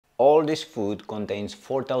All this food contains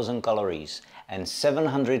 4000 calories and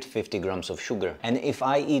 750 grams of sugar. And if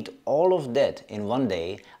I eat all of that in one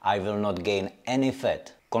day, I will not gain any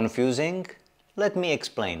fat. Confusing? Let me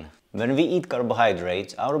explain. When we eat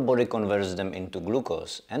carbohydrates, our body converts them into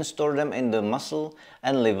glucose and stores them in the muscle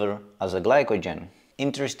and liver as a glycogen.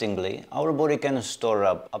 Interestingly, our body can store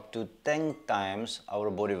up to 10 times our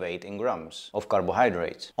body weight in grams of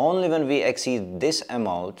carbohydrates. Only when we exceed this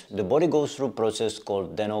amount, the body goes through a process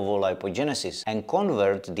called de novo lipogenesis and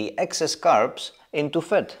converts the excess carbs into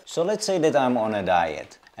fat. So let's say that I'm on a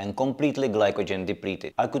diet and completely glycogen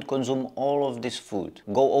depleted. I could consume all of this food,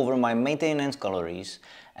 go over my maintenance calories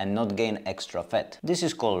and not gain extra fat. This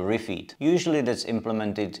is called refeed. Usually that's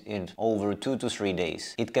implemented in over 2 to 3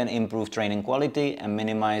 days. It can improve training quality and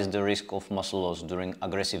minimize the risk of muscle loss during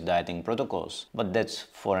aggressive dieting protocols. But that's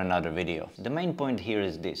for another video. The main point here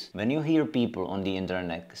is this. When you hear people on the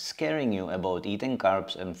internet scaring you about eating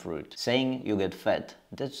carbs and fruit, saying you get fat,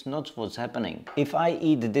 that's not what's happening. If I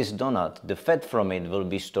eat this donut, the fat from it will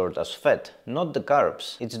be stored as fat, not the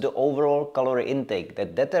carbs. It's the overall calorie intake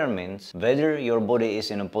that determines whether your body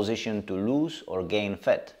is in a position to lose or gain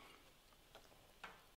fat.